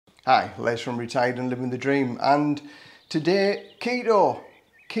Hi, Les from Retired and Living the Dream, and today keto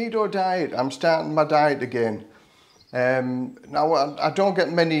diet. I'm starting my diet again. Now I don't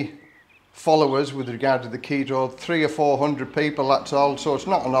get many followers with regard to the keto, 300 or 400 people, that's all, so it's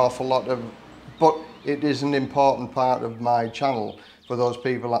not an awful lot of, but it is an important part of my channel for those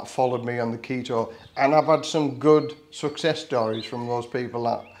people that followed me on the keto, and I've had some good success stories from those people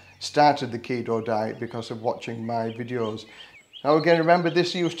that started the keto diet because of watching my videos. Now again, remember,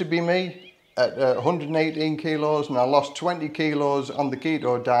 this used to be me at 118 kilos, and I lost 20 kilos on the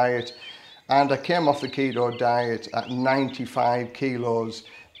keto diet, and I came off the keto diet at 95 kilos,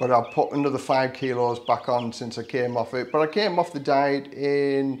 but I've put another 5 kilos back on since I came off it. But I came off the diet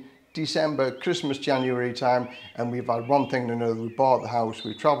in December, Christmas, January time, and we've had one thing and another. We bought the house,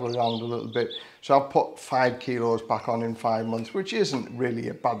 we travelled around a little bit, so I've put 5 kilos back on in 5 months, which isn't really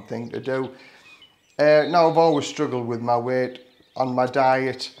a bad thing to do. Now I've always struggled with my weight on my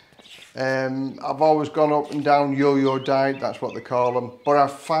diet. I've always gone up and down, yo-yo diet, that's what they call them, but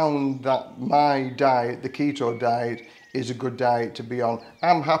I've found that my diet, the keto diet, is a good diet to be on.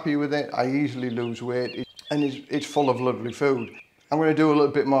 I'm happy with it. I easily lose weight, and it's full of lovely food. I'm going to do a little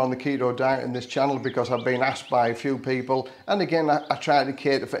bit more on the keto diet in this channel because I've been asked by a few people, and again I try to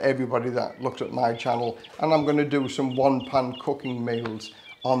cater for everybody that looks at my channel, and I'm going to do some one-pan cooking meals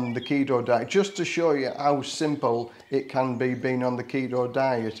on the keto diet just to show you how simple it can be being on the keto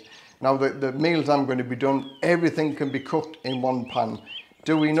diet. Now the meals I'm going to be doing, everything can be cooked in one pan.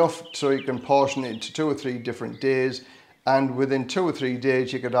 Do enough so you can portion it into 2 or 3 different days, and within 2 or 3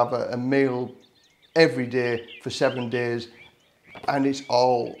 days you could have a meal every day for 7 days, and it's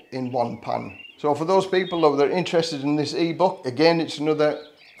all in one pan. So for those people that are interested in this ebook, again, it's another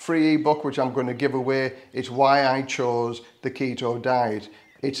free ebook which I'm going to give away. It's why I chose the keto diet.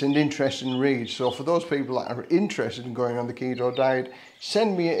 It's an interesting read, so for those people that are interested in going on the keto diet,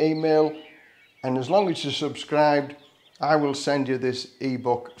 send me an email, and as long as you're subscribed, I will send you this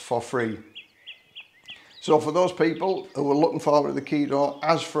ebook for free. So for those people who are looking forward to the keto,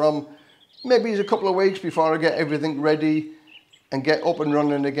 as from maybe a couple of weeks before I get everything ready and get up and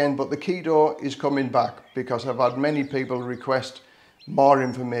running again, but the keto is coming back because I've had many people request more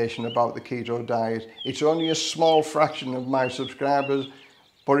information about the keto diet. It's only a small fraction of my subscribers,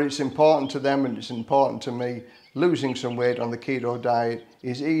 but it's important to them and it's important to me. Losing some weight on the keto diet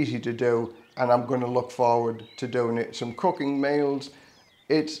is easy to do, and I'm going to look forward to doing it. Some cooking meals,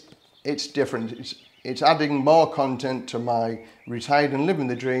 it's different. It's adding more content to my Retired and Living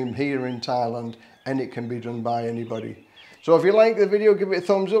the Dream here in Thailand, and it can be done by anybody. So if you like the video, give it a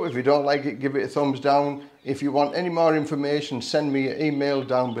thumbs up. If you don't like it, give it a thumbs down. If you want any more information, send me an email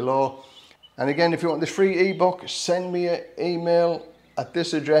down below. And again, if you want this free ebook, send me an email at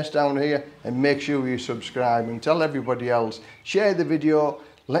this address down here, and make sure you subscribe and tell everybody else. Share the video.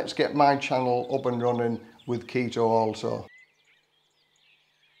 Let's get my channel up and running with keto also.